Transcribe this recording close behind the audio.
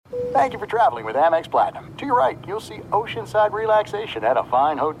Thank you for traveling with Amex Platinum. To your right, you'll see oceanside relaxation at a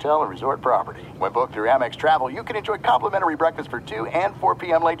fine hotel and resort property. When booked through Amex Travel, you can enjoy complimentary breakfast for 2 and 4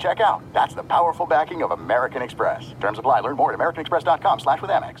 p.m. late checkout. That's the powerful backing of American Express. Terms apply. Learn more at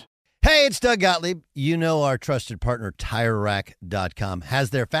americanexpress.com/withAmex. Hey, it's Doug Gottlieb. You know our trusted partner, TireRack.com,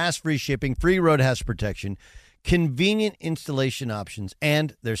 has their fast, free shipping, free road hazard protection, convenient installation options,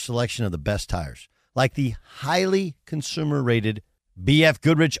 and their selection of the best tires, like the highly consumer-rated BF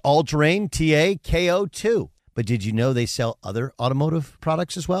Goodrich All-Terrain TA KO2. But did you know they sell other automotive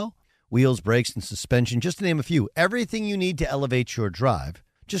products as well? Wheels, brakes, and suspension, just to name a few. Everything you need to elevate your drive.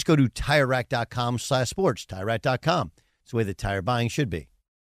 Just go to TireRack.com/sports. TireRack.com. It's the way that tire buying should be.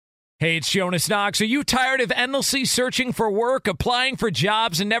 Hey, it's Jonas Knox. Are you tired of endlessly searching for work, applying for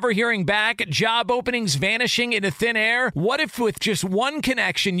jobs, and never hearing back? Job openings vanishing into thin air? What if with just one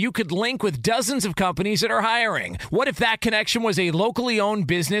connection, you could link with dozens of companies that are hiring? What if that connection was a locally owned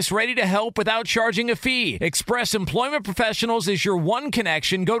business ready to help without charging a fee? Express Employment Professionals is your one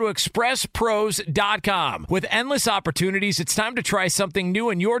connection. Go to expresspros.com. With endless opportunities, it's time to try something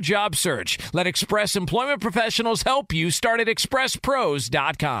new in your job search. Let Express Employment Professionals help you. Start at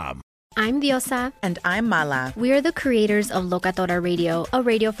expresspros.com. I'm Diosa. And I'm Mala. We are the creators of Locatora Radio, a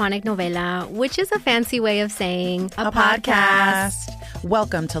radiophonic novela, which is a fancy way of saying a podcast.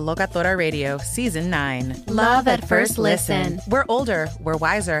 Welcome to Locatora Radio, Season 9. Love at First Listen. We're older, we're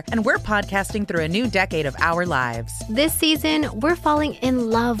wiser, and we're podcasting through a new decade of our lives. This season, we're falling in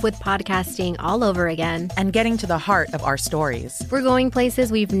love with podcasting all over again. And getting to the heart of our stories. We're going places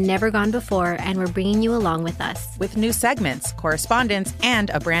we've never gone before, and we're bringing you along with us. With new segments, correspondence, and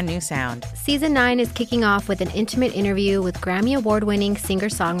a brand new sound. Season 9 is kicking off with an intimate interview with Grammy Award-winning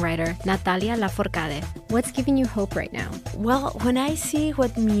singer-songwriter Natalia Lafourcade. What's giving you hope right now? Well, when I see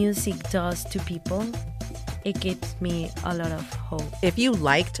what music does to people, it gives me a lot of hope. If you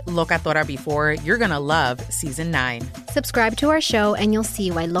liked Locatora before, you're going to love Season 9. Subscribe to our show and you'll see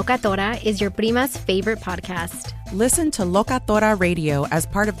why Locatora is your prima's favorite podcast. Listen to Locatora Radio as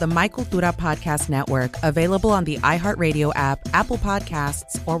part of the My Cultura Podcast Network, available on the iHeartRadio app, Apple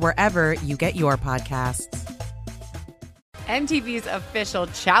Podcasts, or wherever you get your podcasts. MTV's official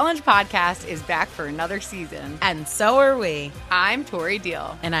Challenge podcast is back for another season. And so are we. I'm Tori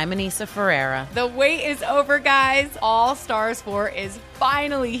Deal. And I'm Anissa Ferreira. The wait is over, guys. All Stars 4 is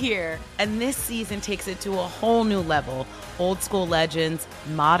finally here. And this season takes it to a whole new level. Old school legends,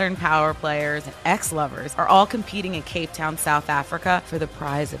 modern power players, and ex-lovers are all competing in Cape Town, South Africa for the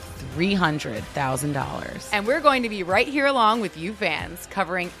prize of $300,000. And we're going to be right here along with you fans,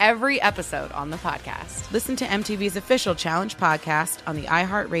 covering every episode on the podcast. Listen to MTV's official Challenge podcast on the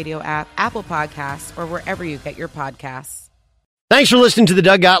iHeartRadio app, Apple Podcasts, or wherever you get your podcasts. Thanks for listening to the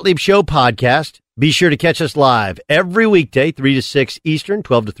Doug Gottlieb Show podcast. Be sure to catch us live every weekday, 3 to 6 Eastern,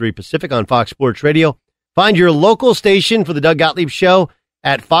 12 to 3 Pacific on Fox Sports Radio. Find your local station for the Doug Gottlieb Show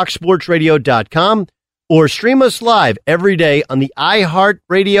at foxsportsradio.com or stream us live every day on the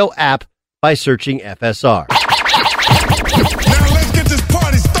iHeartRadio app by searching FSR. Now let's get this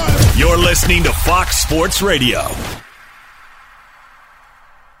party started. You're listening to Fox Sports Radio.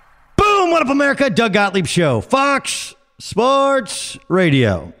 Boom! What up, America? Doug Gottlieb Show, Fox Sports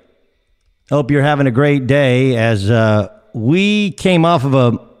Radio. Hope you're having a great day as we came off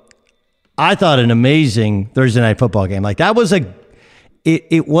of I thought an amazing Thursday night football game. Like that was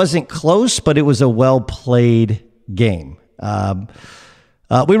it wasn't close, but it was a well-played game.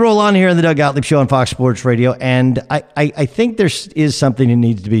 We roll on here on the Doug Gottlieb Show on Fox Sports Radio, and I think there is something that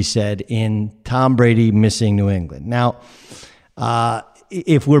needs to be said in Tom Brady missing New England. Now,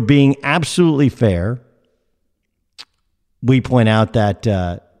 if we're being absolutely fair, we point out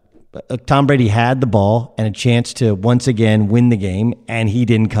that Tom Brady had the ball and a chance to once again win the game, and he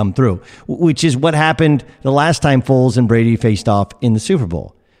didn't come through, which is what happened the last time Foles and Brady faced off in the Super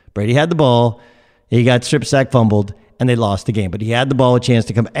Bowl. Brady had the ball, he got strip sack fumbled, and they lost the game. But he had the ball, a chance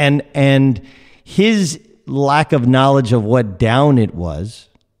to come, and his lack of knowledge of what down it was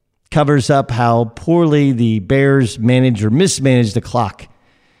covers up how poorly the Bears managed or mismanaged the clock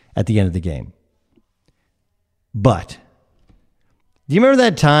at the end of the game. But do you remember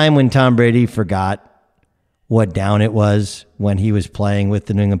that time when Tom Brady forgot what down it was when he was playing with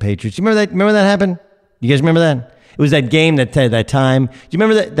the New England Patriots? Do you remember that? Remember that happened? You guys remember that? It was that game that time. Do you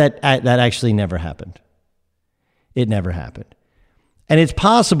remember that actually never happened? It never happened. And it's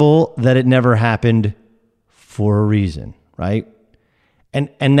possible that it never happened for a reason, right?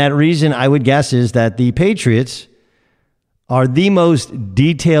 And that reason, I would guess, is that the Patriots are the most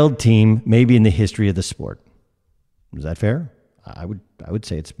detailed team maybe in the history of the sport. Is that fair? I would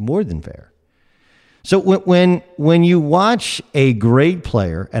say it's more than fair. So when you watch a great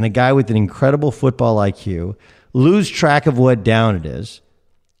player and a guy with an incredible football IQ lose track of what down it is,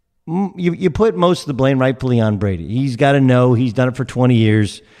 you put most of the blame rightfully on Brady. He's got to know. He's done it for 20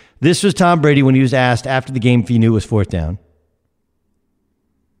 years. This was Tom Brady when he was asked after the game if he knew it was fourth down.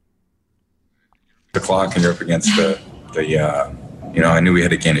 The clock, and you're up against I knew we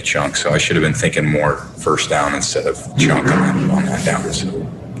had to gain a chunk, so I should have been thinking more first down instead of chunk on that down. So.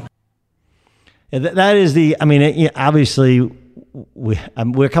 Yeah, that is obviously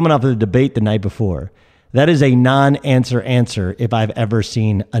we're coming off of the debate the night before. That is a non-answer answer if I've ever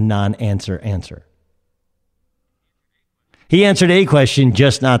seen a non-answer answer. He answered a question,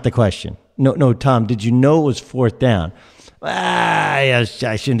 just not the question. No, Tom, did you know it was fourth down? I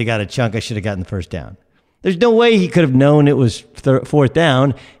shouldn't have got a chunk. I should have gotten the first down. There's no way he could have known it was fourth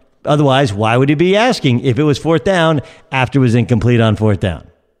down. Otherwise, why would he be asking if it was fourth down after it was incomplete on fourth down?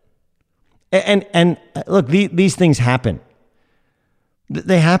 And look, these things happen.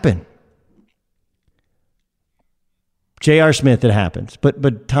 They happen. J.R. Smith, it happens.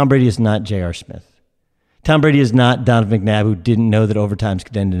 But Tom Brady is not J.R. Smith. Tom Brady is not Donovan McNabb, who didn't know that overtimes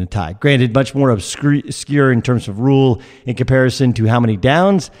could end in a tie. Granted, much more obscure in terms of rule in comparison to how many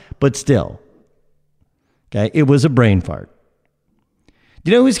downs, but still. Okay, it was a brain fart.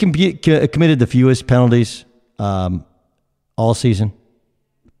 Do you know who's committed the fewest penalties all season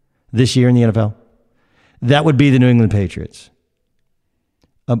this year in the NFL? That would be the New England Patriots.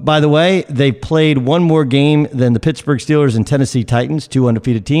 By the way, they played one more game than the Pittsburgh Steelers and Tennessee Titans, two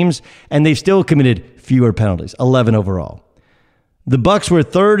undefeated teams, and they've still committed fewer penalties, 11 overall. The Bucs were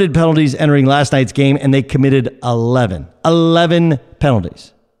third in penalties entering last night's game, and they committed 11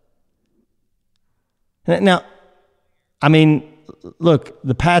 penalties. Now, look,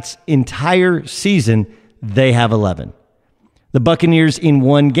 the Pats' entire season, they have 11. The Buccaneers in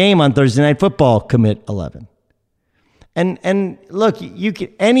one game on Thursday Night Football commit 11. And look, you can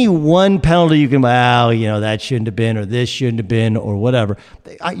any one penalty you can, that shouldn't have been, or this shouldn't have been, or whatever.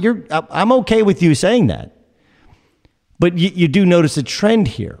 I'm okay with you saying that, but you do notice a trend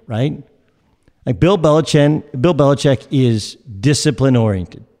here, right? Like Bill Belichick is discipline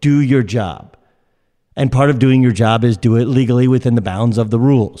oriented. Do your job, and part of doing your job is do it legally within the bounds of the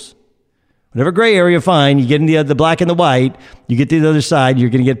rules. Whatever gray area, fine. You get in the black and the white, you get to the other side, you're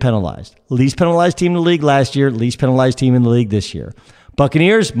going to get penalized. Least penalized team in the league last year, least penalized team in the league this year.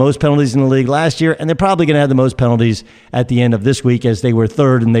 Buccaneers, most penalties in the league last year, and they're probably going to have the most penalties at the end of this week as they were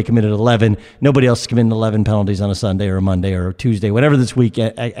third and they committed 11. Nobody else is committing 11 penalties on a Sunday or a Monday or a Tuesday, whatever this week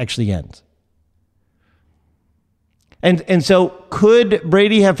actually ends. And so could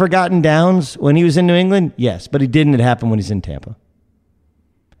Brady have forgotten downs when he was in New England? Yes, but he didn't. It happened when he's in Tampa.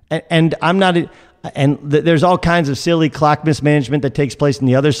 And I'm not, there's all kinds of silly clock mismanagement that takes place on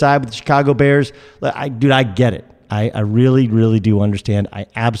the other side with the Chicago Bears. I get it. I really, really do understand. I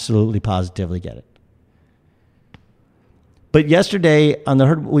absolutely, positively get it. But yesterday on the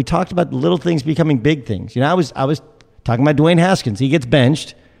herd, we talked about little things becoming big things. I was talking about Dwayne Haskins. He gets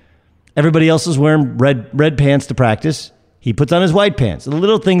benched. Everybody else is wearing red pants to practice. He puts on his white pants. The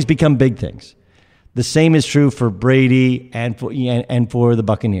little things become big things. The same is true for Brady and for the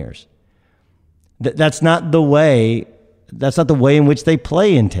Buccaneers. That's not the way. That's not the way in which they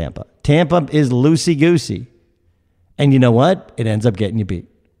play in Tampa. Tampa is loosey-goosey. And you know what? It ends up getting you beat.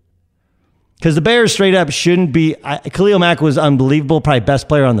 Because the Bears straight up shouldn't be. Khalil Mack was unbelievable, probably best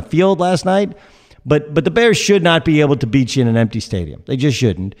player on the field last night. But the Bears should not be able to beat you in an empty stadium. They just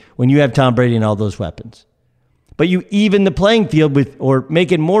shouldn't when you have Tom Brady and all those weapons. But you even the playing field or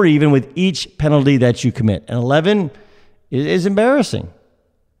make it more even with each penalty that you commit. And 11 is embarrassing.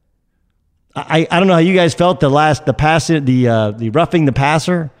 I don't know how you guys felt the roughing the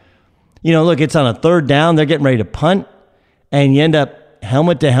passer. Look, it's on a third down. They're getting ready to punt. And you end up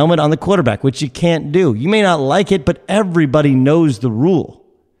helmet to helmet on the quarterback, which you can't do. You may not like it, but everybody knows the rule.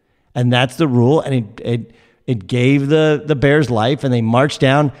 And that's the rule. And it gave the Bears life, and they march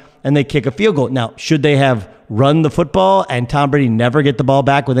down and they kick a field goal. Now, should they have run the football and Tom Brady never get the ball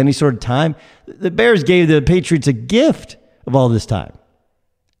back with any sort of time? The Bears gave the Patriots a gift of all this time.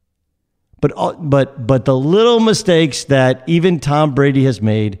 But the little mistakes that even Tom Brady has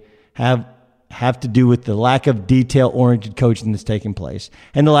made have to do with the lack of detail-oriented coaching that's taking place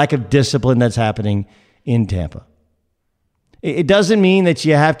and the lack of discipline that's happening in Tampa. It doesn't mean that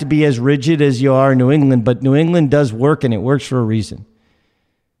you have to be as rigid as you are in New England, but New England does work, and it works for a reason.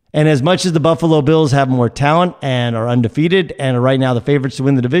 And as much as the Buffalo Bills have more talent and are undefeated and are right now the favorites to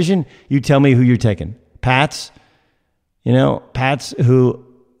win the division, you tell me who you're taking. Pats, Pats who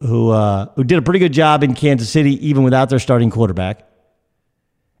did a pretty good job in Kansas City even without their starting quarterback,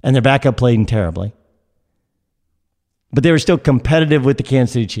 and their backup played terribly. But they were still competitive with the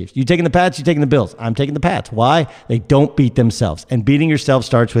Kansas City Chiefs. You taking the Pats, you taking the Bills. I'm taking the Pats. Why? They don't beat themselves. And beating yourself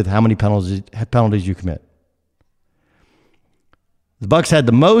starts with how many penalties you commit. The Bucs had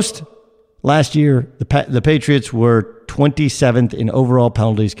the most last year. The Patriots were 27th in overall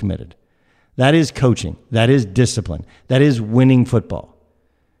penalties committed. That is coaching. That is discipline. That is winning football.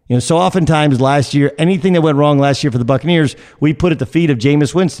 So oftentimes last year, anything that went wrong last year for the Buccaneers, we put at the feet of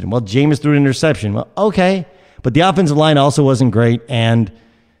Jameis Winston. Well, Jameis threw an interception. Well, okay. But the offensive line also wasn't great, and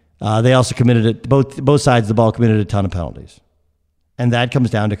they also committed both sides of the ball committed a ton of penalties. And that comes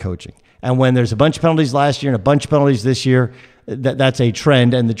down to coaching. And when there's a bunch of penalties last year and a bunch of penalties this year, that's a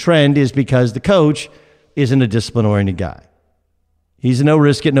trend. And the trend is because the coach isn't a discipline-oriented guy. He's a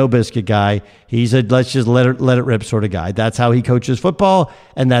no-risk-it, no-biscuit guy. He's a let's just let it rip sort of guy. That's how he coaches football,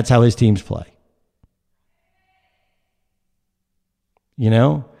 and that's how his teams play.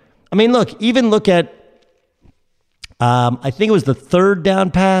 I mean, look at, I think it was the third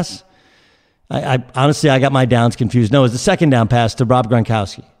down pass. I honestly, I got my downs confused. No, it was the second down pass to Rob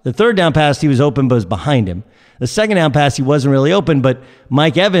Gronkowski. The third down pass, he was open, but was behind him. The second down pass, he wasn't really open, but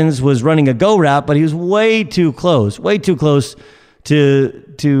Mike Evans was running a go route, but he was way too close to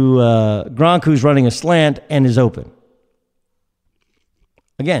Gronk, who's running a slant and is open.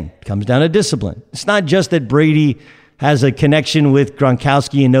 Again, it comes down to discipline. It's not just that Brady has a connection with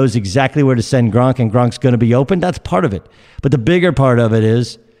Gronkowski and knows exactly where to send Gronk, and Gronk's going to be open. That's part of it. But the bigger part of it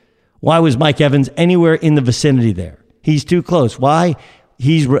is, why was Mike Evans anywhere in the vicinity there? He's too close. Why?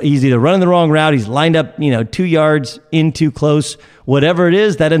 He's either running the wrong route, he's lined up 2 yards in too close. Whatever it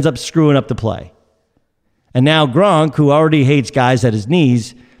is, that ends up screwing up the play. And now Gronk, who already hates guys at his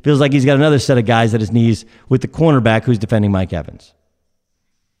knees, feels like he's got another set of guys at his knees with the cornerback who's defending Mike Evans.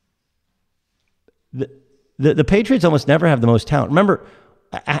 The Patriots almost never have the most talent. Remember,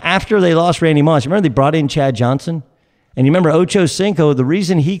 after they lost Randy Moss, remember they brought in Chad Johnson? And you remember Ocho Cinco, the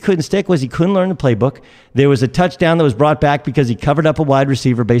reason he couldn't stick was he couldn't learn the playbook. There was a touchdown that was brought back because he covered up a wide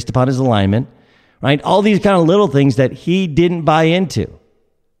receiver based upon his alignment, right? All these kind of little things that he didn't buy into.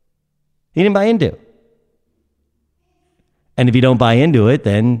 And if you don't buy into it,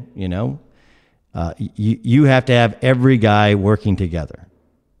 then, you have to have every guy working together.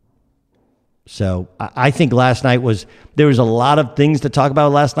 So I think last night there was a lot of things to talk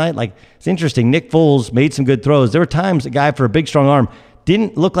about last night. Like, it's interesting. Nick Foles made some good throws. There were times a guy for a big, strong arm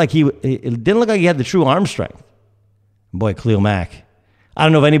didn't look like he had the true arm strength. Boy, Khalil Mack. I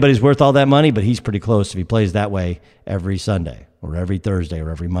don't know if anybody's worth all that money, but he's pretty close if he plays that way every Sunday or every Thursday or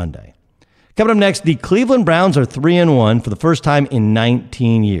every Monday. Coming up next, the Cleveland Browns are 3-1 for the first time in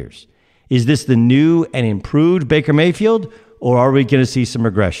 19 years. Is this the new and improved Baker Mayfield, or are we going to see some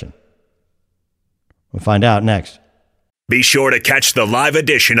regression? We'll find out next. Be sure to catch the live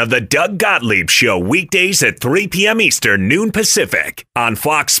edition of the Doug Gottlieb Show weekdays at 3 p.m. Eastern, noon Pacific on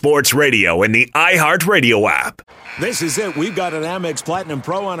Fox Sports Radio and the iHeartRadio app. This is it. We've got an Amex Platinum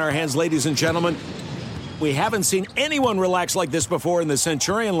Pro on our hands, ladies and gentlemen. We haven't seen anyone relax like this before in the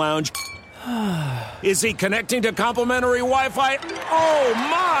Centurion Lounge. Is he connecting to complimentary Wi-Fi? Oh,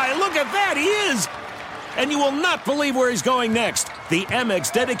 my. Look at that. He is. And you will not believe where he's going next. The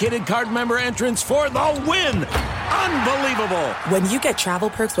Amex dedicated card member entrance for the win. Unbelievable. When you get travel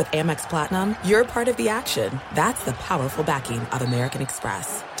perks with Amex Platinum, you're part of the action. That's the powerful backing of American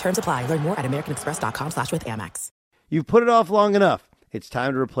Express. Terms apply. Learn more at americanexpress.com/withAmex. You've put it off long enough. It's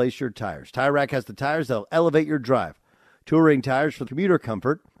time to replace your tires. Tire Rack has the tires that'll elevate your drive. Touring tires for commuter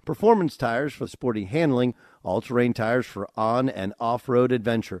comfort, performance tires for sporty handling, all-terrain tires for on- and off-road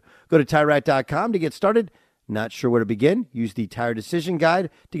adventure. Go to TireRack.com to get started. Not sure where to begin? Use the Tire Decision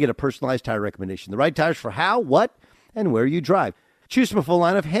Guide to get a personalized tire recommendation. The right tires for how, what, and where you drive. Choose from a full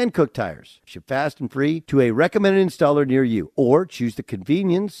line of hand-cooked tires. Ship fast and free to a recommended installer near you. Or choose the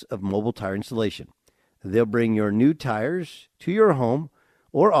convenience of mobile tire installation. They'll bring your new tires to your home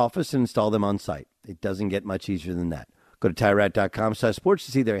or office and install them on site. It doesn't get much easier than that. Go to TireRack.com/sports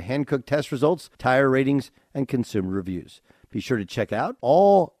to see their hand-cooked test results, tire ratings, and consumer reviews. Be sure to check out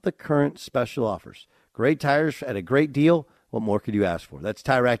all the current special offers. Great tires at a great deal. What more could you ask for? That's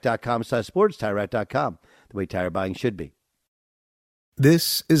TireRack.com/sports, TireRack.com, the way tire buying should be.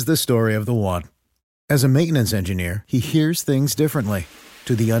 This is the story of the one. As a maintenance engineer, he hears things differently.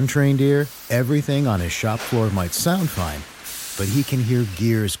 To the untrained ear, everything on his shop floor might sound fine, but he can hear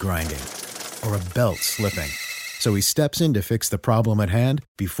gears grinding or a belt slipping. So he steps in to fix the problem at hand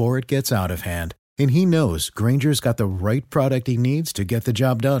before it gets out of hand. And he knows Grainger's got the right product he needs to get the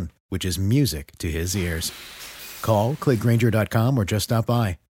job done, which is music to his ears. Call, click Grainger.com, or just stop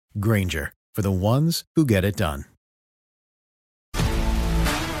by. Grainger, for the ones who get it done.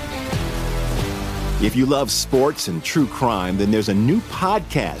 If you love sports and true crime, then there's a new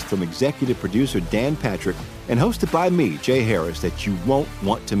podcast from executive producer Dan Patrick and hosted by me, Jay Harris, that you won't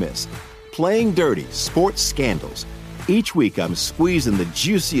want to miss. Playing Dirty: Sports Scandals. Each week, I'm squeezing the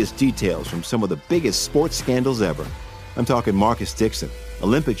juiciest details from some of the biggest sports scandals ever. I'm talking Marcus Dixon,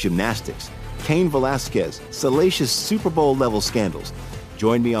 Olympic gymnastics, Cain Velasquez, salacious Super Bowl-level scandals.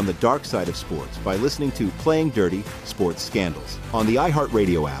 Join me on the dark side of sports by listening to Playing Dirty: Sports Scandals on the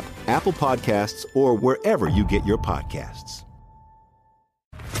iHeartRadio app, Apple Podcasts, or wherever you get your podcasts.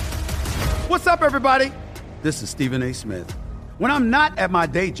 What's up, everybody? This is Stephen A. Smith. When I'm not at my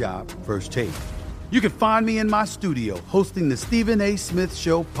day job, First Take, you can find me in my studio hosting the Stephen A. Smith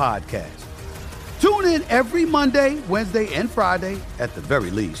Show podcast. Tune in every Monday, Wednesday, and Friday, at the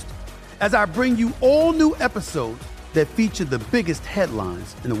very least, as I bring you all new episodes that feature the biggest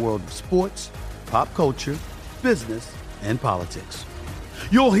headlines in the world of sports, pop culture, business, and politics.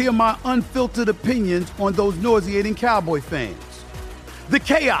 You'll hear my unfiltered opinions on those nauseating Cowboy fans, the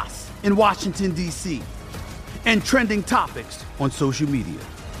chaos in Washington, D.C., and trending topics on social media,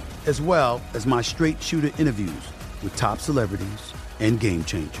 as well as my straight shooter interviews with top celebrities and game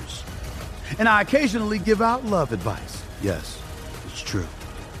changers. And I occasionally give out love advice. Yes, it's true.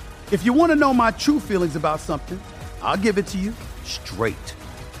 If you want to know my true feelings about something, I'll give it to you straight.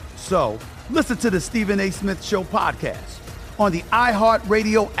 So listen to the Stephen A. Smith Show podcast on the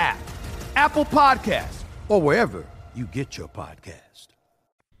iHeartRadio app, Apple Podcasts, or wherever you get your podcast.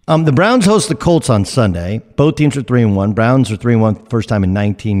 The Browns host the Colts on Sunday. Both teams are 3-1. Browns are 3-1 first time in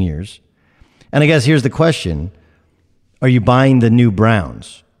 19 years. And I guess here's the question. Are you buying the new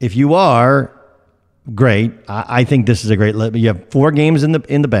Browns? If you are, great. I think this is a great. You have 4 games in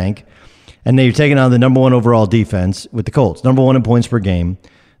the bank, and then you're taking on the number 1 overall defense with the Colts, number 1 in points per game.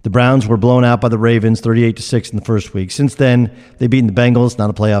 The Browns were blown out by the Ravens 38-6 in the first week. Since then, they've beaten the Bengals, not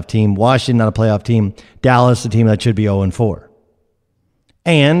a playoff team. Washington, not a playoff team. Dallas, a team that should be 0-4.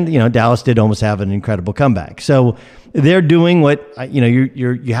 And, Dallas did almost have an incredible comeback. So they're doing what,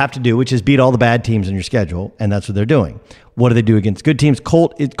 you have to do, which is beat all the bad teams in your schedule. And that's what they're doing. What do they do against good teams?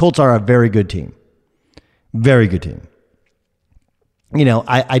 Colts are a very good team. Very good team.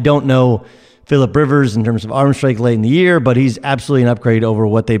 I don't know Phillip Rivers in terms of arm strength late in the year, but he's absolutely an upgrade over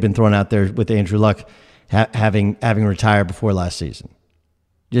what they've been throwing out there with Andrew Luck having retired before last season.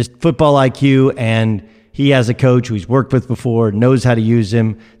 Just football IQ, and he has a coach who he's worked with before, knows how to use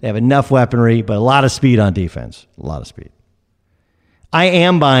him. They have enough weaponry, but a lot of speed on defense. A lot of speed. I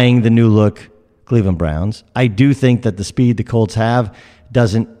am buying the new look Cleveland Browns. I do think that the speed the Colts have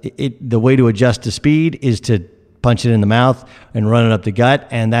the way to adjust to speed is to punch it in the mouth and run it up the gut,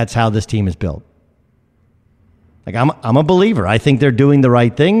 and that's how this team is built. Like I'm a believer. I think they're doing the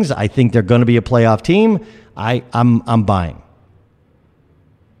right things. I think they're going to be a playoff team. I'm buying.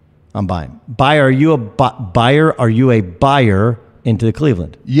 I'm buying. Buyer, are you a buyer? Are you a buyer into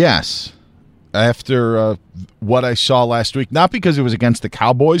Cleveland? Yes. After what I saw last week, not because it was against the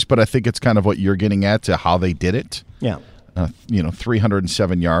Cowboys, but I think it's kind of what you're getting at to how they did it. Yeah.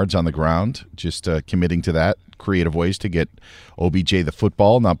 307 yards on the ground, just committing to that. Creative ways to get OBJ the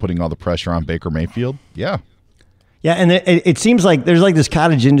football, not putting all the pressure on Baker Mayfield. Yeah. Yeah, and it seems like there's like this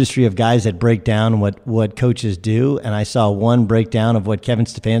cottage industry of guys that break down what coaches do, and I saw one breakdown of what Kevin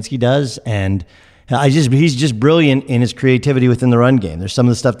Stefanski does, and he's just brilliant in his creativity within the run game. There's some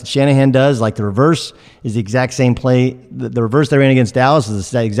of the stuff that Shanahan does, like the reverse is the exact same play. The reverse they ran against Dallas is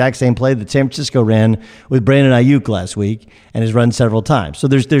the exact same play that San Francisco ran with Brandon Ayuk last week and has run several times. So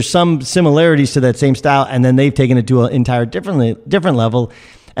there's some similarities to that same style, and then they've taken it to an entire different level.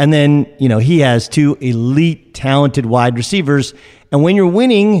 And then, he has 2 elite, talented wide receivers. And when you're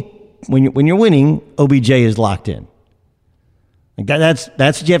winning, OBJ is locked in. Like that's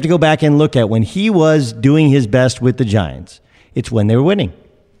what you have to go back and look at. When he was doing his best with the Giants, it's when they were winning.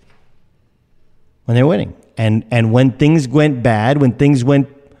 When they were winning. And when things went bad, when things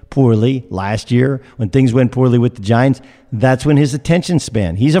went poorly last year, when things went poorly with the Giants, that's when his attention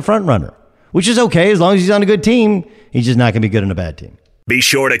span. He's a front runner, which is okay as long as he's on a good team. He's just not going to be good on a bad team. Be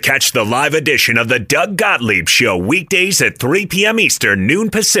sure to catch the live edition of the Doug Gottlieb Show weekdays at 3 p.m. Eastern, noon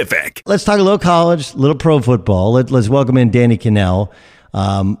Pacific. Let's talk a little college, a little pro football. Let's welcome in Danny Cannell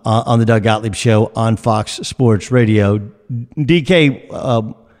on the Doug Gottlieb Show on Fox Sports Radio.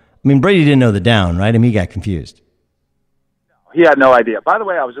 DK, Brady didn't know the down, right? He got confused. He had no idea. By the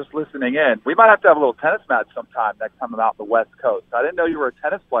way, I was just listening in. We might have to have a little tennis match sometime next time I'm out on the West Coast. I didn't know you were a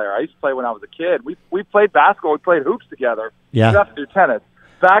tennis player. I used to play when I was a kid. We played basketball. We played hoops together. Yeah. You have to do tennis.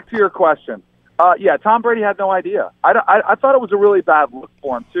 Back to your question. Tom Brady had no idea. I thought it was a really bad look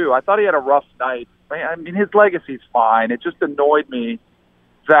for him, too. I thought he had a rough night. His legacy's fine. It just annoyed me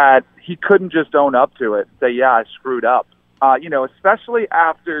that he couldn't just own up to it and say, yeah, I screwed up. Especially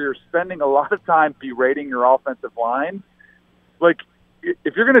after you're spending a lot of time berating your offensive line. Like,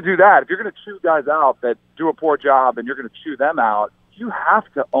 if you're going to do that, if you're going to chew guys out that do a poor job and you're going to chew them out, you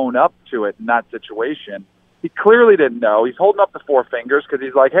have to own up to it in that situation. He clearly didn't know. He's holding up the four fingers because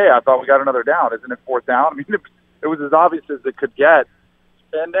he's like, hey, I thought we got another down. Isn't it fourth down? I mean, it was as obvious as it could get.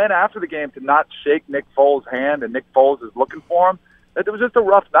 And then after the game, to not shake Nick Foles' hand, and Nick Foles is looking for him, it was just a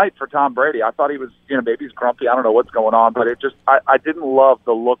rough night for Tom Brady. I thought he was, maybe he's grumpy. I don't know what's going on, but I didn't love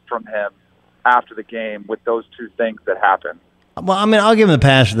the look from him after the game with those two things that happened. Well, I mean, I'll give him a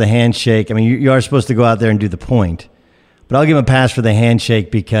pass for the handshake. I mean, you are supposed to go out there and do the point, but I'll give him a pass for the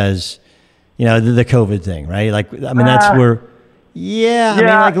handshake because, the COVID thing, right? Like, I mean, that's where, yeah.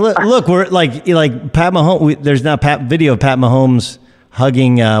 I mean, look, we're like Pat Mahomes. There's now video of Pat Mahomes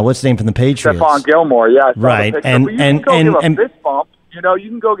hugging what's his name from the Patriots, Stephon Gilmore. Yeah, I saw right. The picture. But you can go give a fist bump. You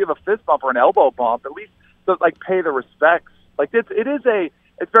can go give a fist bump or an elbow bump at least to pay the respects. Like it's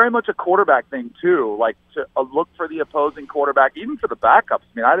very much a quarterback thing too. Like to look for the opposing quarterback, even for the backups.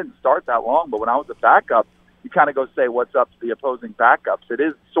 I mean, I didn't start that long, but when I was a backup, you kind of go say what's up to the opposing backups. It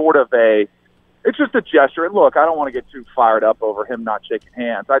is sort of it's just a gesture. And look, I don't want to get too fired up over him not shaking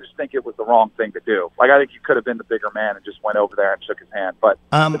hands. I just think it was the wrong thing to do. Like, I think he could have been the bigger man and just went over there and shook his hand. But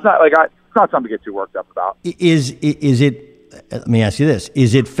it's not it's not something to get too worked up about. Is it? Let me ask you this: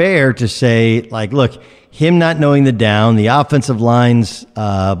 is it fair to say, like, look, him not knowing the down, the offensive line's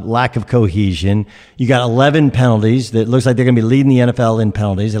lack of cohesion? You got 11 penalties. That looks like they're going to be leading the NFL in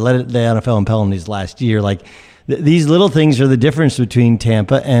penalties. They led the NFL in penalties last year. Like, these little things are the difference between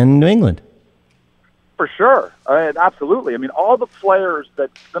Tampa and New England. For sure. Absolutely. I mean, all the players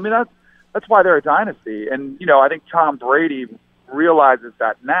that's why they're a dynasty. And, I think Tom Brady realizes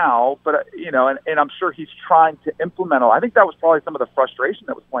that now, but, and I'm sure he's trying to implement it. I think that was probably some of the frustration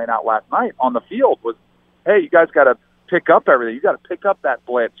that was playing out last night on the field was, hey, you guys got to pick up everything. You got to pick up that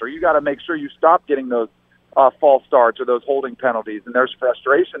blitz, or you got to make sure you stop getting those false starts or those holding penalties. And there's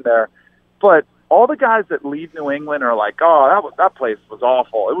frustration there. But all the guys that lead New England are like, oh, that place was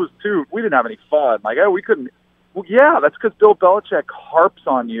awful. We didn't have any fun. Like, oh, we couldn't. Well, yeah, that's because Bill Belichick harps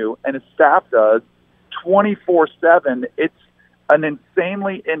on you, and his staff does 24/7. It's an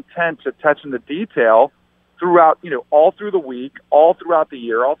insanely intense attention to detail throughout, all through the week, all throughout the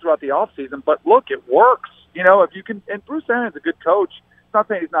year, all throughout the offseason. But look, it works. If you can, and Bruce Arians is a good coach. It's not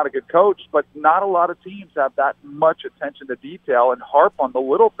saying he's not a good coach, but not a lot of teams have that much attention to detail and harp on the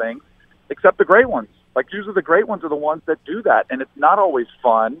little things. Except the great ones. Like, usually the great ones are the ones that do that. And it's not always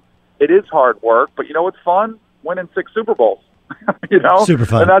fun. It is hard work. But you know what's fun? Winning 6 Super Bowls. Super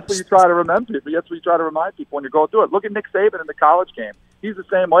fun. And that's what you try to remember. That's what you try to remind people when you're going through it. Look at Nick Saban in the college game. He's the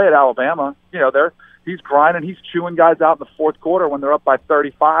same way at Alabama. He's grinding. He's chewing guys out in the fourth quarter when they're up by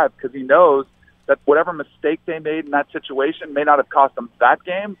 35 because he knows that whatever mistake they made in that situation may not have cost them that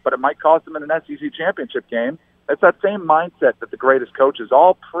game, but it might cost them in an SEC championship game. It's that same mindset that the greatest coaches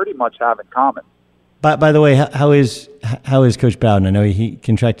all pretty much have in common. By the way, how is Coach Bowden? I know he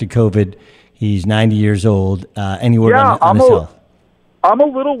contracted COVID. He's 90 years old. Any word on his health? I'm a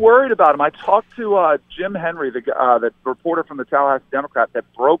little worried about him. I talked to Jim Henry, the reporter from the Tallahassee Democrat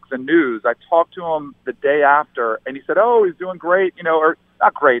that broke the news. I talked to him the day after, and he said, "Oh, he's doing great." Or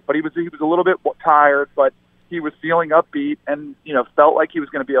not great, but he was a little bit tired, but he was feeling upbeat and felt like he was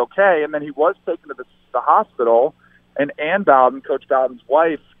going to be okay. And then he was taken to the hospital, and Ann Bowden, Coach Bowden's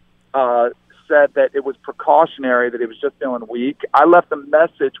wife, said that it was precautionary, that he was just feeling weak. I left a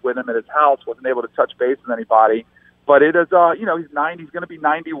message with him at his house, wasn't able to touch base with anybody. But it is, he's 90. He's going to be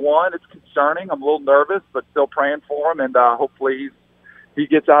 91. It's concerning. I'm a little nervous, but still praying for him, and hopefully he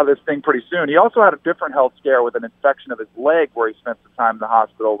gets out of this thing pretty soon. He also had a different health scare with an infection of his leg where he spent some time in the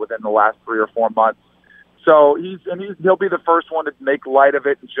hospital within the last 3 or 4 months. So he'll be the first one to make light of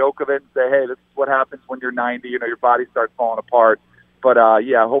it and joke of it and say, hey, this is what happens when you're 90. Your body starts falling apart. But,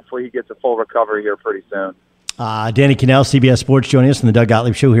 hopefully he gets a full recovery here pretty soon. Danny Cannell, CBS Sports, joining us on the Doug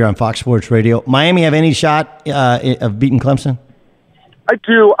Gottlieb Show here on Fox Sports Radio. Miami have any shot of beating Clemson? I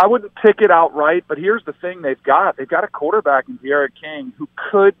do. I wouldn't pick it outright, but here's the thing they've got. They've got a quarterback in De'Ara King who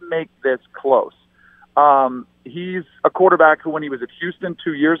could make this close. He's a quarterback who, when he was at Houston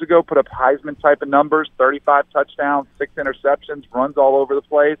 2 years ago, put up Heisman-type of numbers, 35 touchdowns, 6 interceptions, runs all over the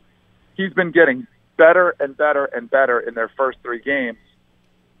place. He's been getting better and better and better in their first 3 games.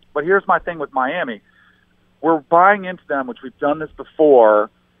 But here's my thing with Miami. We're buying into them, which we've done this before,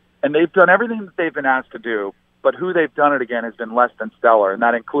 and they've done everything that they've been asked to do, but who they've done it again has been less than stellar, and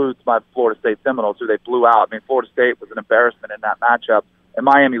that includes my Florida State Seminoles, who they blew out. I mean, Florida State was an embarrassment in that matchup. and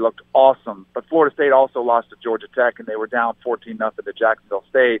Miami looked awesome. But Florida State also lost to Georgia Tech, and they were down 14-0 to Jacksonville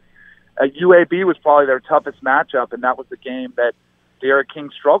State. UAB was probably their toughest matchup, and that was the game that Derek King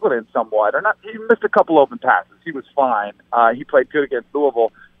struggled in somewhat. He missed a couple open passes. He was fine. He played good against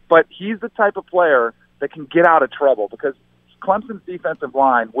Louisville. But he's the type of player that can get out of trouble because Clemson's defensive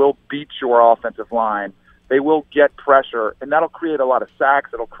line will beat your offensive line. They will get pressure, and that'll create a lot of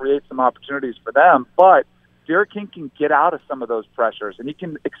sacks. It'll create some opportunities for them. But Derek King can get out of some of those pressures, and he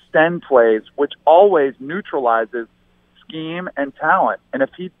can extend plays, which always neutralizes scheme and talent. And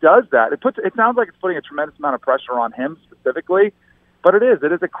if he does that, it sounds like it's putting a tremendous amount of pressure on him specifically, but it is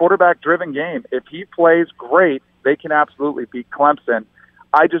a quarterback-driven game. If he plays great, they can absolutely beat Clemson.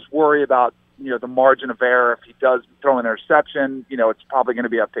 I just worry about, the margin of error. If he does throw an interception, it's probably going to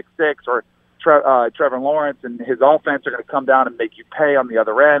be a pick six, or Trevor Lawrence and his offense are going to come down and make you pay on the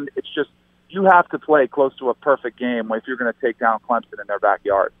other end. It's just, you have to play close to a perfect game if you're going to take down Clemson in their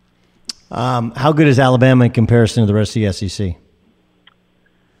backyard. How good is Alabama in comparison to the rest of the SEC?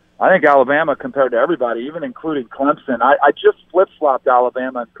 I think Alabama, compared to everybody, even including Clemson, I just flip-flopped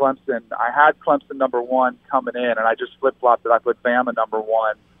Alabama and Clemson. I had Clemson number one coming in, and I just flip-flopped it. I put Bama number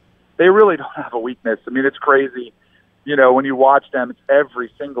one. They really don't have a weakness. I mean, it's crazy. When you watch them, it's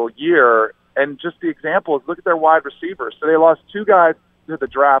every single year. And just the example is, look at their wide receivers. So they lost two guys to the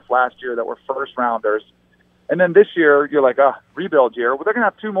draft last year that were first-rounders. And then this year, you're like, rebuild year. Well, they're going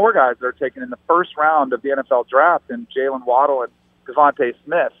to have two more guys that are taken in the first round of the NFL draft, and Jalen Waddle and Devontae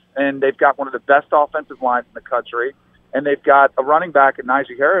Smith. And they've got one of the best offensive lines in the country. And they've got a running back at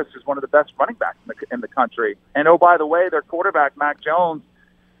Najee Harris, who's one of the best running backs in the country. And, oh, by the way, their quarterback, Mac Jones,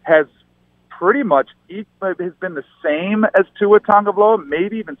 has pretty much has been the same as Tua Tagovailoa,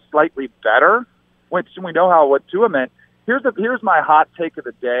 maybe even slightly better, which we know what Tua meant. Here's my hot take of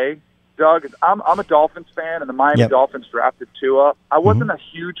the day, Doug. I'm a Dolphins fan, and the Miami Dolphins drafted Tua. I wasn't a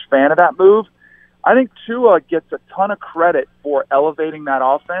huge fan of that move. I think Tua gets a ton of credit for elevating that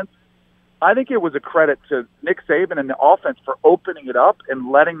offense. I think it was a credit to Nick Saban and the offense for opening it up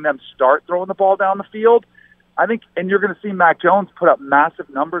and letting them start throwing the ball down the field. I think, and you're going to see Mac Jones put up massive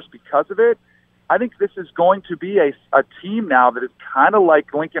numbers because of it. I think this is going to be a team now that is kind of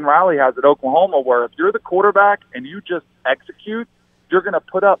like Lincoln Riley has at Oklahoma, where if you're the quarterback and you just execute, you're going to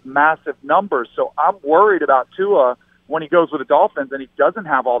put up massive numbers. So I'm worried about Tua when he goes with the Dolphins and he doesn't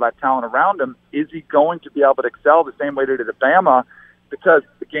have all that talent around him. Is he going to be able to excel the same way they did at Bama? Because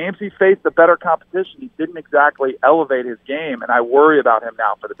the games he faced, the better competition, he didn't exactly elevate his game, and I worry about him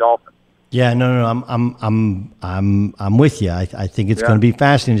now for the Dolphins. Yeah, no, I'm with you. I think it's going to be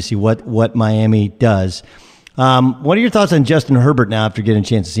fascinating to see what Miami does. What are your thoughts on Justin Herbert now after getting a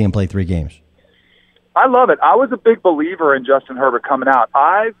chance to see him play 3 games? I love it. I was a big believer in Justin Herbert coming out.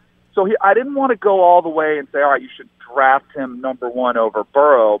 I didn't want to go all the way and say, all right, you should draft him number 1 over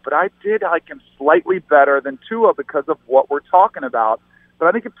Burrow, but I did like him slightly better than Tua because of what we're talking about. But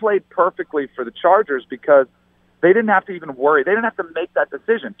I think it played perfectly for the Chargers because they didn't have to even worry. They didn't have to make that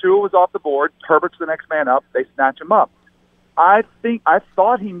decision. Tua was off the board. Herbert's the next man up. They snatch him up. I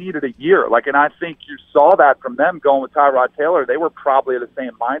thought he needed a year. And I think you saw that from them going with Tyrod Taylor. They were probably of the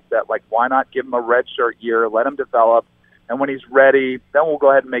same mindset. Why not give him a redshirt year, let him develop, and when he's ready, then we'll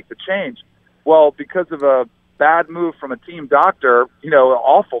go ahead and make the change. Well, because of a bad move from a team doctor, an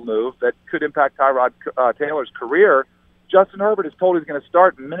awful move that could impact Tyrod Taylor's career, Justin Herbert is told he's going to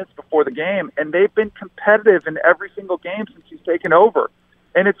start minutes before the game, and they've been competitive in every single game since he's taken over.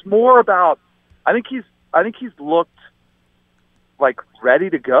 And it's more about, I think he's looked ready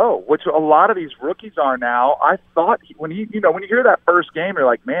to go, which a lot of these rookies are now. I thought when you hear that first game, you're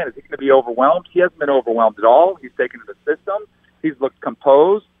like, man, is he going to be overwhelmed? He hasn't been overwhelmed at all. He's taken to the system. He's looked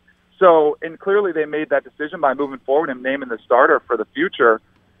composed. So, and clearly they made that decision by moving forward and naming the starter for the future.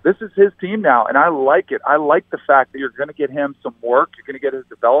 This is his team now, and I like it. I like the fact that you're going to get him some work. You're going to get his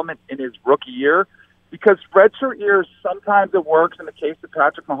development in his rookie year because redshirt years, sometimes it works. In the case of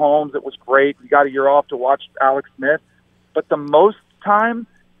Patrick Mahomes, it was great. You got a year off to watch Alex Smith. But the most time,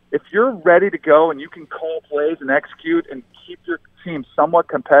 if you're ready to go and you can call plays and execute and keep your team somewhat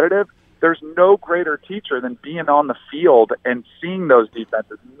competitive, there's no greater teacher than being on the field and seeing those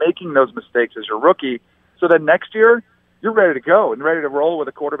defenses, making those mistakes as your rookie, so that next year you're ready to go and ready to roll with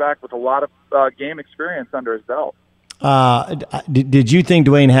a quarterback with a lot of game experience under his belt. Did you think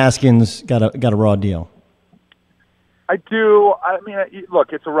Dwayne Haskins got a raw deal? I do. I mean,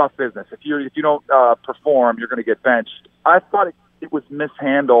 look, it's a rough business. If you don't perform, you're going to get benched. I thought it was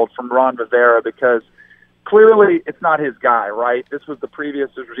mishandled from Ron Rivera because clearly it's not his guy, right? This was the previous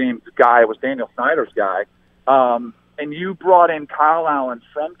regime's guy. It was Daniel Snyder's guy. And you brought in Kyle Allen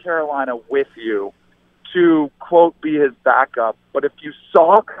from Carolina with you to, quote, be his backup. But if you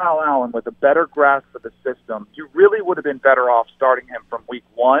saw Kyle Allen with a better grasp of the system, you really would have been better off starting him from week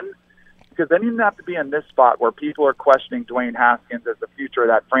 1, because then you didn't have to be in this spot where people are questioning Dwayne Haskins as the future of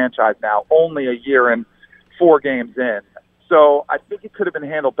that franchise now, only a year and 4 games in. So I think it could have been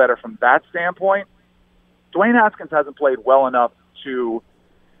handled better from that standpoint. Dwayne Haskins hasn't played well enough to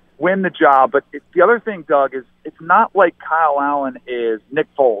win the job. But the other thing, Doug, is it's not like Kyle Allen is Nick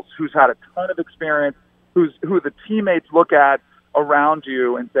Foles, who's had a ton of experience, who the teammates look at around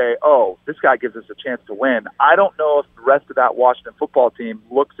you and say, oh, this guy gives us a chance to win. I don't know if the rest of that Washington football team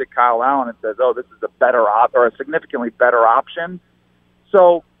looks at Kyle Allen and says, oh, this is a better or a significantly better option.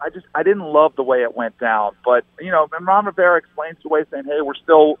 So I didn't love the way it went down. But, and Ron Rivera explains the way, saying, hey, we're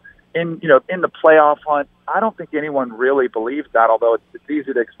still in the playoff hunt. I don't think anyone really believes that, although it's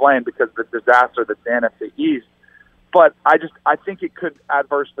easy to explain because of the disaster that's in NFC East. But I think it could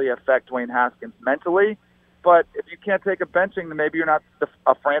adversely affect Dwayne Haskins mentally. But if you can't take a benching, then maybe you're not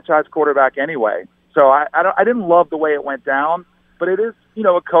a franchise quarterback anyway. So I didn't love the way it went down, but it is,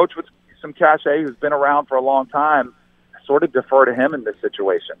 a coach with some cachet who's been around for a long time. I sort of defer to him in this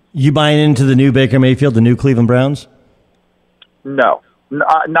situation. You buying into the new Baker Mayfield, the new Cleveland Browns? No,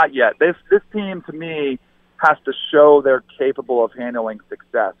 not yet. This team, to me, has to show they're capable of handling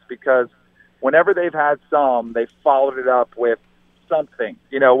success, because whenever they've had they've followed it up with something,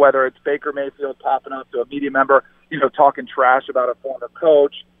 whether it's Baker Mayfield popping up to a media member, talking trash about a former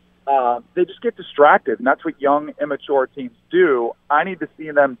coach. They just get distracted, and that's what young, immature teams do. I need to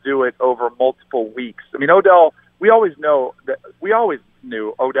see them do it over multiple weeks. I mean, Odell, we always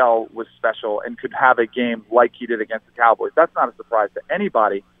knew Odell was special and could have a game like he did against the Cowboys. That's not a surprise to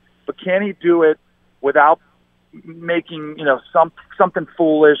anybody. But can he do it without making, something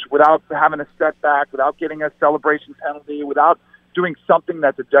foolish, without having a setback, without getting a celebration penalty, without doing something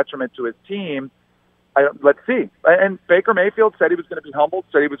that's a detriment to his team? Let's see. And Baker Mayfield said he was going to be humbled,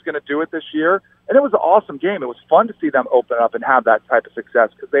 said he was going to do it this year. And it was an awesome game. It was fun to see them open up and have that type of success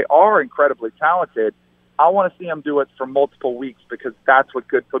because they are incredibly talented. I want to see them do it for multiple weeks because that's what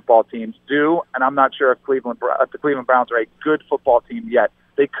good football teams do. And I'm not sure if the Cleveland Browns are a good football team yet.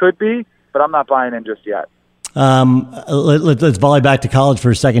 They could be, but I'm not buying in just yet. Let's volley back to college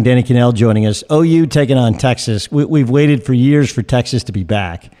for a second. Danny Cannell joining us. OU taking on Texas. We've waited for years for Texas to be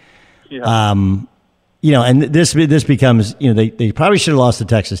back. Yeah. And this becomes, they probably should have lost to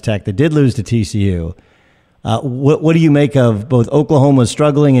Texas Tech. They did lose to TCU. What do you make of both Oklahoma's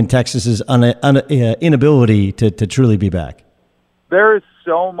struggling and Texas's inability to truly be back? There is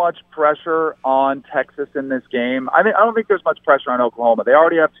so much pressure on Texas in this game. I don't think there's much pressure on Oklahoma. They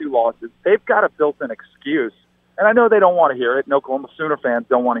already have 2 losses. They've got a built-in excuse. And I know they don't want to hear it, and Oklahoma Sooner fans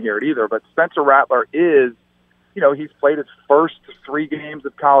don't want to hear it either, but Spencer Rattler is, he's played his first 3 games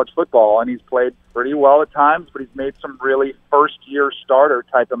of college football, and he's played pretty well at times, but he's made some really first-year starter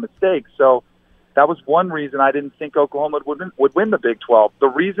type of mistakes. So that was one reason I didn't think Oklahoma would win the Big 12. The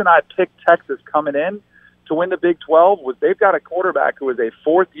reason I picked Texas coming in to win the Big 12 was they've got a quarterback who is a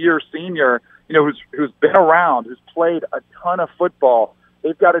 4th-year senior, who's been around, who's played a ton of football.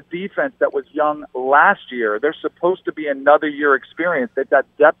 They've got a defense that was young last year. They're supposed to be another year experience. They've got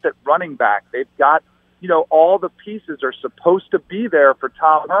depth at running back. They've got, all the pieces are supposed to be there for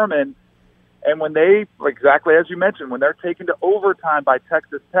Tom Herman. And when they, exactly as you mentioned, when they're taken to overtime by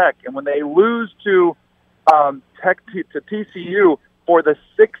Texas Tech, and when they lose to TCU for the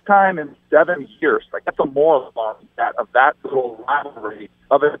 6th time in 7 years, that's a moral of that little rivalry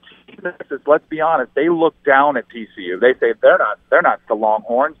of a team that says, let's be honest, they look down at TCU. They say they're not the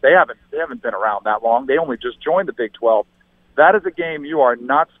Longhorns. They haven't been around that long. They only just joined the Big 12. That is a game you are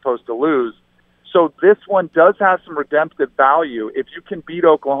not supposed to lose. So this one does have some redemptive value. If you can beat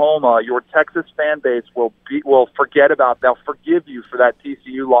Oklahoma, your Texas fan base will forget about. They'll forgive you for that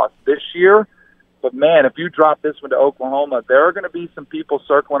TCU loss this year. But man, if you drop this one to Oklahoma, there are going to be some people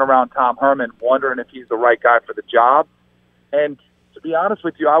circling around Tom Herman wondering if he's the right guy for the job. And to be honest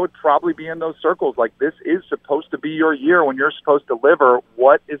with you, I would probably be in those circles. This is supposed to be your year when you're supposed to deliver.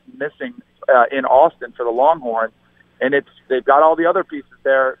 What is missing in Austin for the Longhorns? And they've got all the other pieces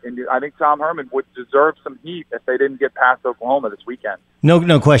there, and I think Tom Herman would deserve some heat if they didn't get past Oklahoma this weekend.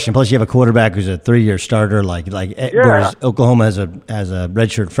 No question. Plus, you have a quarterback who's a 3-year starter, whereas Oklahoma has a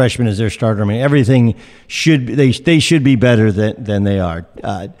redshirt freshman as their starter. I mean, everything they should be better than they are.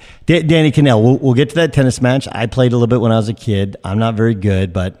 Danny Cannell, we'll get to that tennis match. I played a little bit when I was a kid. I'm not very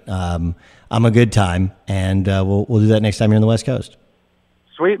good, but I'm a good time, and we'll do that next time you're on the West Coast.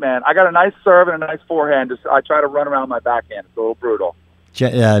 Sweet, man. I got a nice serve and a nice forehand. I try to run around my backhand. It's a little brutal.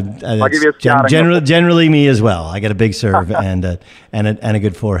 I'll give you a scouting. Generally me as well. I got a big serve and a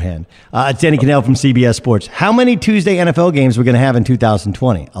good forehand. It's Danny Cannell from CBS Sports. How many Tuesday NFL games we're going to have in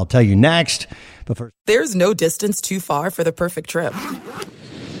 2020? I'll tell you next. But first, there's no distance too far for the perfect trip.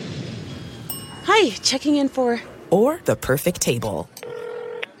 Hi, checking in for... Or the perfect table.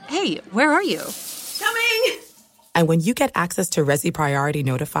 Hey, where are you? Coming! And when you get access to Resi Priority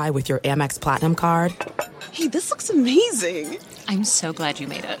Notify with your Amex Platinum card... Hey, this looks amazing. I'm so glad you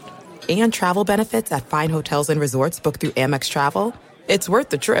made it. And travel benefits at fine hotels and resorts booked through Amex Travel. It's worth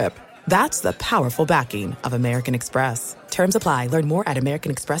the trip. That's the powerful backing of American Express. Terms apply. Learn more at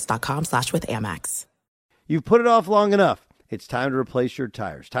americanexpress.com/withAmex. You've put it off long enough. It's time to replace your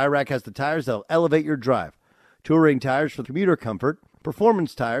tires. Tire Rack has the tires that'll elevate your drive. Touring tires for commuter comfort,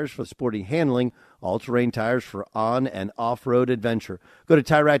 performance tires for sporty handling, all-terrain tires for on- and off-road adventure. Go to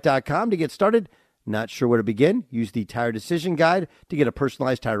TireRack.com to get started. Not sure where to begin? Use the Tire Decision Guide to get a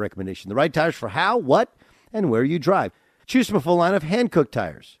personalized tire recommendation. The right tires for how, what, and where you drive. Choose from a full line of hand-cooked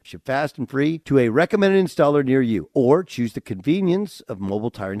tires. Ship fast and free to a recommended installer near you. Or choose the convenience of mobile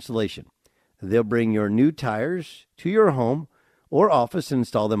tire installation. They'll bring your new tires to your home or office and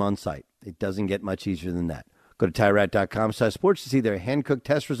install them on site. It doesn't get much easier than that. Go to TireRack.com/sports to see their hand-cooked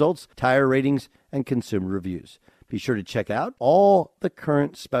test results, tire ratings, and consumer reviews. Be sure to check out all the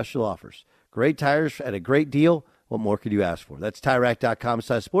current special offers. Great tires at a great deal. What more could you ask for? That's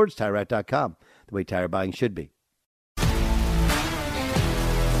TireRack.com/sports, TireRack.com, the way tire buying should be.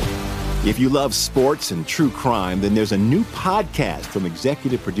 If you love sports and true crime, then there's a new podcast from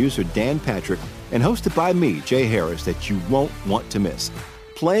executive producer Dan Patrick and hosted by me, Jay Harris, that you won't want to miss.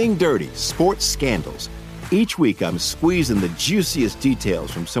 Playing Dirty: Sports Scandals. Each week, I'm squeezing the juiciest details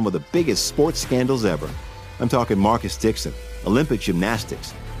from some of the biggest sports scandals ever. I'm talking Marcus Dixon, Olympic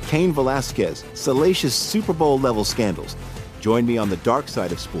gymnastics, Cain Velasquez, salacious Super Bowl-level scandals. Join me on the dark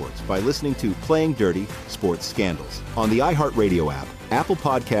side of sports by listening to Playing Dirty: Sports Scandals on the iHeartRadio app, Apple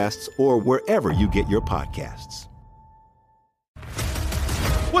Podcasts, or wherever you get your podcasts.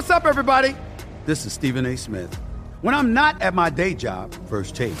 What's up, everybody? This is Stephen A. Smith. When I'm not at my day job,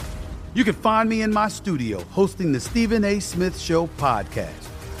 First Take, you can find me in my studio hosting the Stephen A. Smith Show podcast.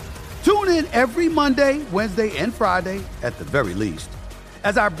 Tune in every Monday, Wednesday, and Friday, at the very least,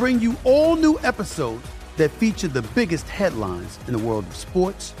 as I bring you all new episodes that feature the biggest headlines in the world of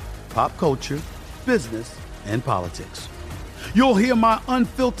sports, pop culture, business, and politics. You'll hear my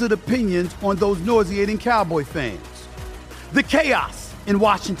unfiltered opinions on those nauseating Cowboy fans, the chaos in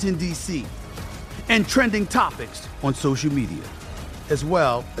Washington, D.C., and trending topics on social media, as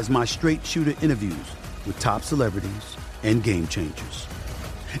well as my straight shooter interviews with top celebrities and game changers.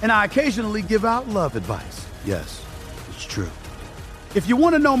 And I occasionally give out love advice. Yes, it's true. If you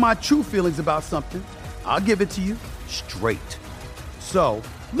want to know my true feelings about something, I'll give it to you straight. So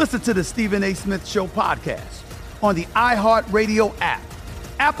listen to the Stephen A. Smith Show podcast on the iHeartRadio app,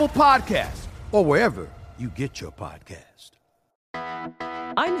 Apple Podcasts, or wherever you get your podcast.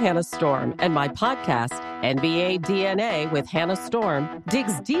 I'm Hannah Storm, and my podcast, NBA DNA with Hannah Storm,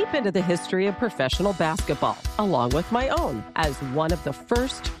 digs deep into the history of professional basketball, along with my own, as one of the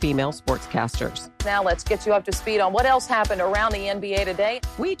first female sportscasters. Now let's get you up to speed on what else happened around the NBA today.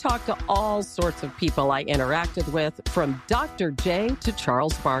 We talk to all sorts of people I interacted with, from Dr. J to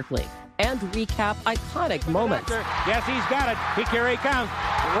Charles Barkley, and recap iconic moments. Yes, he's got it. Here he comes.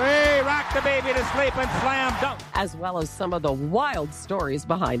 Way rock the baby to sleep and slam dunk. As well as some of the wild stories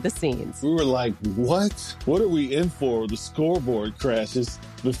behind the scenes. We were like, what? What are we in for? The scoreboard crashes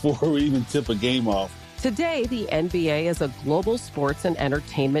before we even tip a game off. Today, the NBA is a global sports and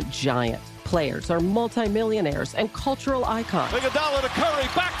entertainment giant. Players are multimillionaires and cultural icons. Iguodala to Curry,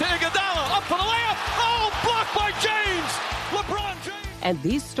 back to Iguodala, up for the layup. Oh, blocked by James. LeBron James. And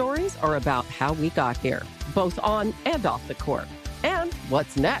these stories are about how we got here, both on and off the court. And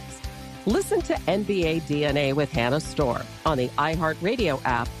what's next? Listen to NBA DNA with Hannah Storm on the iHeartRadio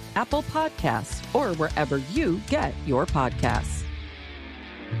app, Apple Podcasts, or wherever you get your podcasts.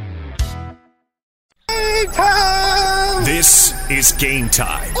 This is Game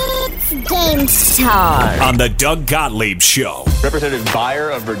Time. It's game time. On the Doug Gottlieb Show. Representative Beyer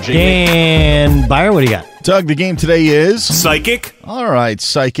of Virginia. And Beyer, what do you got? Doug, the game today is... Psychic. All right,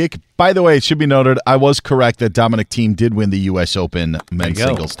 Psychic. By the way, it should be noted, I was correct that Dominic Thiem did win the U.S. Open men's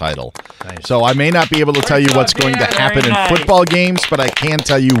singles title. Nice. So I may not be able to tell you what's going to happen in football games, but I can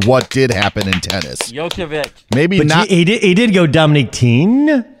tell you what did happen in tennis. Djokovic. Maybe but not. He did go Dominic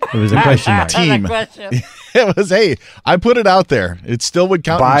Thiem. It was a question mark. Team. It was, hey, I put it out there. It still would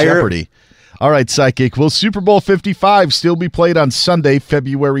count in Jeopardy. All right, Psychic. Will Super Bowl 55 still be played on Sunday,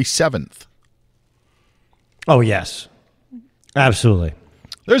 February 7th? Oh, yes. Absolutely.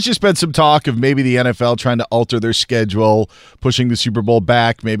 There's just been some talk of maybe the NFL trying to alter their schedule, pushing the Super Bowl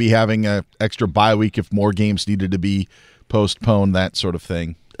back, maybe having an extra bye week if more games needed to be postponed, that sort of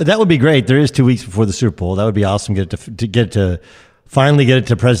thing. That would be great. There is 2 weeks before the Super Bowl. That would be awesome. Finally get it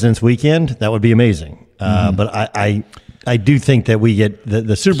to President's Weekend. That would be amazing. But I do think that we get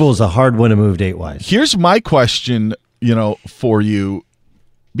the Super Bowl is a hard one to move date-wise. Here's my question, for you.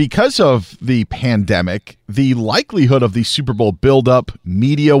 Because of the pandemic, the likelihood of the Super Bowl build-up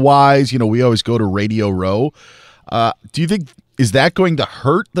media-wise, we always go to Radio Row. Do you think, is that going to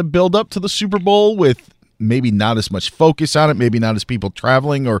hurt the build-up to the Super Bowl with maybe not as much focus on it, maybe not as people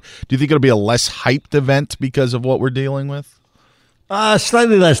traveling, or do you think it'll be a less hyped event because of what we're dealing with?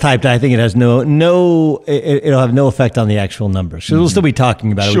 Slightly less hyped. I think it has it'll have no effect on the actual numbers. So we'll still be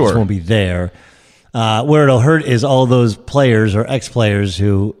talking about it. We just won't be there. Where it'll hurt is all those players or ex-players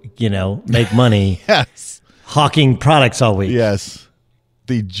who, make money hawking products all week. Yes.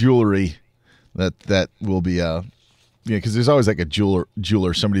 The jewelry that will be, because there's always like a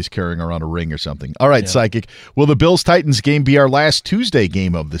jeweler, somebody's carrying around a ring or something. All right, Psychic. Will the Bills-Titans game be our last Tuesday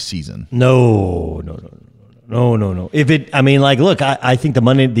game of the season? No. Look, I think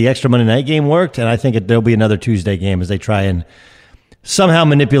the extra Monday night game worked, and I think there'll be another Tuesday game as they try and somehow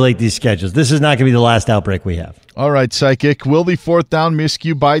manipulate these schedules. This is not going to be the last outbreak we have. All right, Psychic. Will the fourth down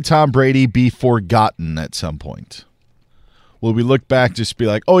miscue by Tom Brady be forgotten at some point? Will we look back, just be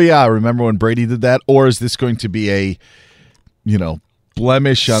like, oh, yeah, I remember when Brady did that? Or is this going to be a,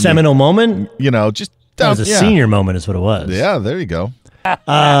 blemish on seminal moment? Just that was a senior moment is what it was. Yeah, there you go.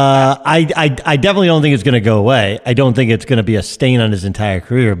 I definitely don't think it's going to go away. I don't think it's going to be a stain on his entire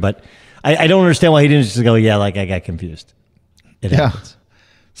career, but I don't understand why he didn't just go, I got confused. It happens.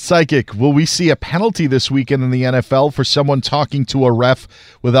 Psychic, will we see a penalty this weekend in the NFL for someone talking to a ref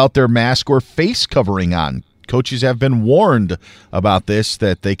without their mask or face covering on? Coaches have been warned about this,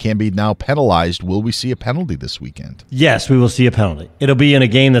 that they can be now penalized. Will we see a penalty this weekend? Yes, we will see a penalty. It'll be in a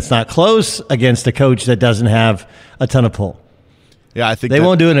game that's not close against a coach that doesn't have a ton of pull. Yeah, I think they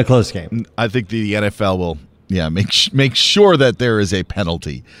won't do it in a close game. I think the NFL will make sure that there is a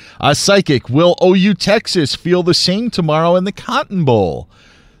penalty. Psychic, will OU Texas feel the same tomorrow in the Cotton Bowl?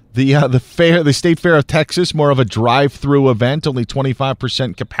 The State Fair of Texas, more of a drive-through event, only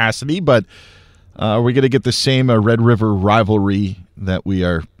 25% capacity, but are we going to get the same Red River rivalry that we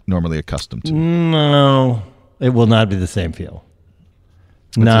are normally accustomed to? No, it will not be the same feel.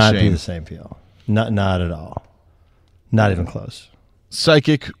 Not be the same feel. Not at all. Not even close.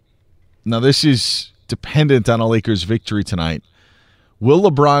 Psychic, now this is dependent on a Lakers victory tonight. Will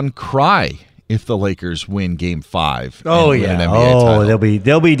LeBron cry if the Lakers win Game 5? Oh yeah.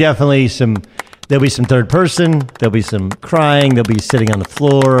 There'll be definitely some. There'll be some third person. There'll be some crying. There'll be sitting on the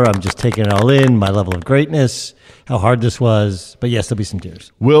floor. I'm just taking it all in. My level of greatness. How hard this was. But yes, there'll be some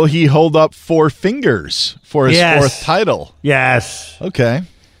tears. Will he hold up 4 fingers for his fourth title? Yes. Okay.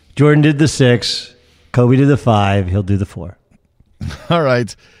 Jordan did the 6. Kobe did the 5. He'll do the 4. All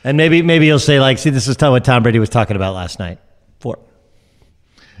right. And maybe he'll say, this is what Tom Brady was talking about last night. 4.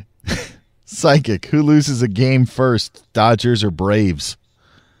 Psychic, who loses a game first, Dodgers or Braves?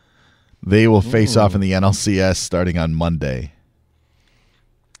 They will face off in the NLCS starting on Monday.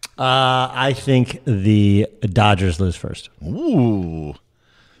 I think the Dodgers lose first. Ooh.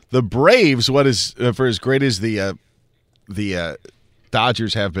 The Braves, for as great as the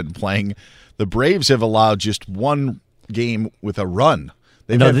Dodgers have been playing, the Braves have allowed just one game with a run.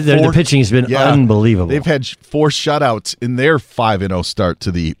 Their pitching has been unbelievable. They've had 4 shutouts in their 5-0 start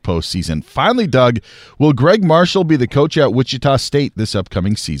to the postseason. Finally, Doug, will Greg Marshall be the coach at Wichita State this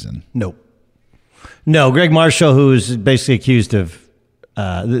upcoming season? No, Greg Marshall, who is basically accused of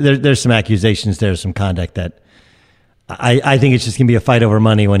there's some accusations there, some conduct that I think it's just going to be a fight over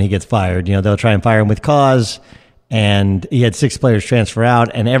money when he gets fired. They'll try and fire him with cause. And he had 6 players transfer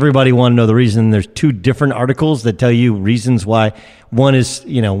out, and everybody wanted to know the reason. There's 2 different articles that tell you reasons why. One is,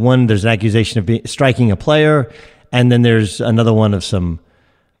 there's an accusation of striking a player, and then there's another one of some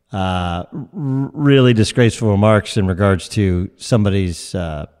really disgraceful remarks in regards to somebody's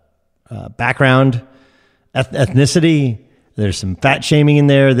background, ethnicity. There's some fat shaming in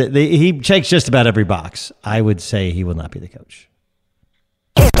there. He checks just about every box. I would say he will not be the coach.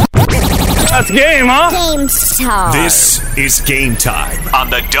 That's game, huh? Game time. This is Game Time on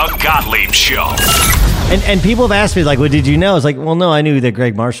the Doug Gottlieb Show. And people have asked me, what did you know? It's well, no, I knew that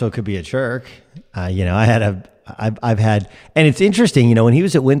Greg Marshall could be a jerk. I've had, and it's interesting, when he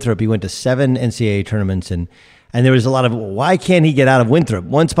was at Winthrop, he went to 7 NCAA tournaments, and there was a lot of, why can't he get out of Winthrop?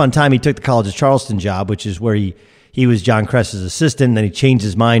 Once upon a time, he took the College of Charleston job, which is where he was John Kress's assistant, and then he changed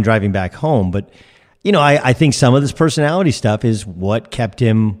his mind driving back home. But you know, I think some of this personality stuff is what kept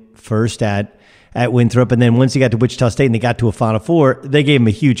him first at Winthrop. And then once he got to Wichita State and they got to a Final Four, they gave him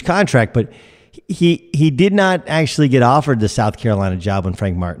a huge contract. But he did not actually get offered the South Carolina job when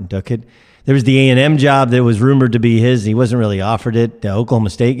Frank Martin took it. There was the A&M job that was rumored to be his. He wasn't really offered it. The Oklahoma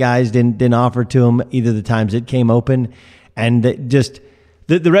State guys didn't offer it to him either the times it came open. And just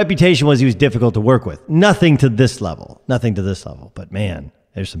the reputation was he was difficult to work with. Nothing to this level. But man,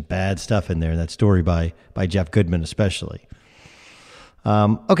 there's some bad stuff in there. That story by Jeff Goodman especially.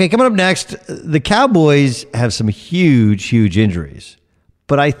 Okay, coming up next, the Cowboys have some huge injuries.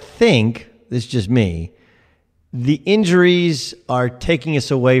 But I think, this is just me, the injuries are taking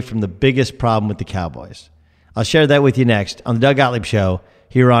us away from the biggest problem with the Cowboys. I'll share that with you next on the Doug Gottlieb Show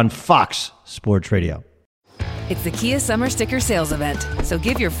here on Fox Sports Radio. It's the Kia Summer Sticker Sales Event, so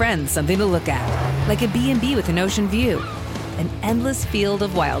give your friends something to look at, like a B&B with an ocean view, an endless field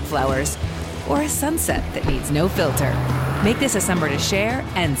of wildflowers, or a sunset that needs no filter. Make this a summer to share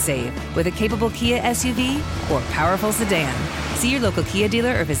and save with a capable Kia SUV or powerful sedan. See your local Kia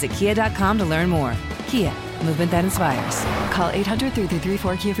dealer or visit kia.com to learn more. Kia, movement that inspires. Call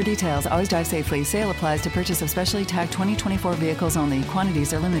 800-3334-KIA for details. Always drive safely. Sale applies to purchase of specially tagged 2024 vehicles only.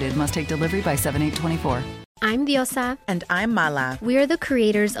 Quantities are limited. Must take delivery by 7/8/24. I'm Diosa. And I'm Mala. We are the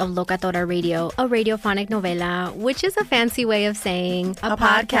creators of Locatora Radio, a radiophonic novela, which is a fancy way of saying a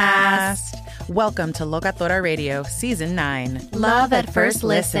podcast. Welcome to Locatora Radio, Season 9. Love at first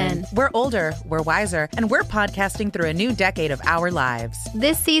listen. We're older, we're wiser, and we're podcasting through a new decade of our lives.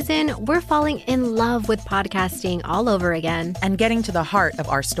 This season, we're falling in love with podcasting all over again. And getting to the heart of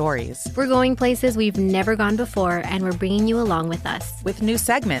our stories. We're going places we've never gone before, and we're bringing you along with us. With new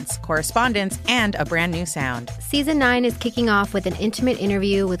segments, correspondence, and a brand new sound. Season 9 is kicking off with an intimate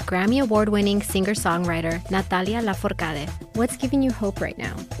interview with Grammy Award-winning singer-songwriter Natalia Lafourcade. What's giving you hope right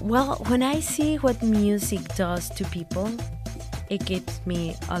now? Well, when I see what music does to people, it gives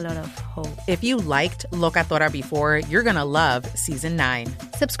me a lot of hope. If you liked Locatora before, you're going to love Season 9.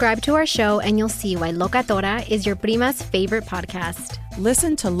 Subscribe to our show and you'll see why Locatora is your prima's favorite podcast.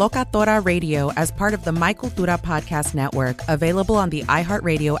 Listen to Locatora Radio as part of the My Cultura Podcast Network, available on the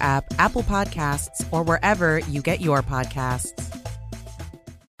iHeartRadio app, Apple Podcasts, or wherever you get your podcasts.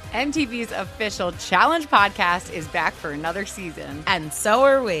 MTV's official Challenge podcast is back for another season. And so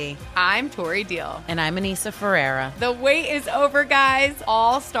are we. I'm Tori Deal. And I'm Anissa Ferreira. The wait is over, guys.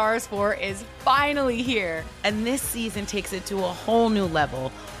 All Stars 4 is finally here. And this season takes it to a whole new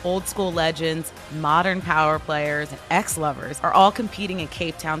level. Old school legends, modern power players, and ex-lovers are all competing in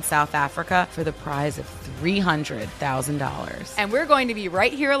Cape Town, South Africa for the prize of $300,000. And we're going to be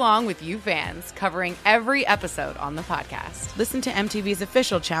right here along with you fans, covering every episode on the podcast. Listen to MTV's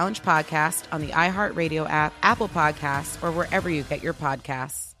official Challenge podcast on the iHeartRadio app, Apple Podcasts, or wherever you get your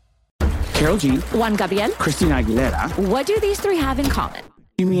podcasts. Karol G, Juan Gabriel, Christina Aguilera. What do these three have in common?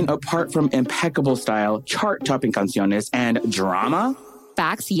 You mean apart from impeccable style, chart-topping canciones, and drama?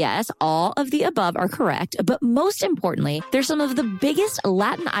 Facts, yes, all of the above are correct, but most importantly, they're some of the biggest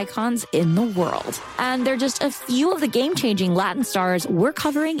Latin icons in the world. And they're just a few of the game-changing Latin stars we're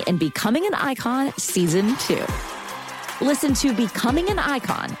covering in Becoming an Icon Season 2. Listen to Becoming an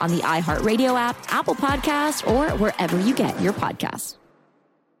Icon on the iHeartRadio app, Apple Podcasts, or wherever you get your podcasts.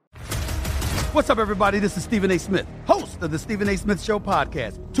 What's up, everybody? This is Stephen A. Smith, host of the Stephen A. Smith Show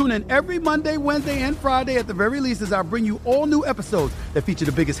podcast. Tune in every Monday, Wednesday, and Friday at the very least as I bring you all new episodes that feature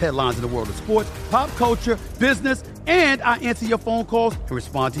the biggest headlines in the world of sports, pop culture, business, and I answer your phone calls and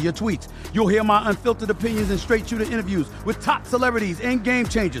respond to your tweets. You'll hear my unfiltered opinions and straight-shooter interviews with top celebrities and game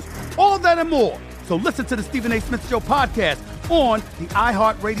changers. All that and more. So listen to the Stephen A. Smith Show podcast on the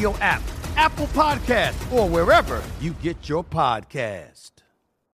iHeartRadio app, Apple Podcasts, or wherever you get your podcast.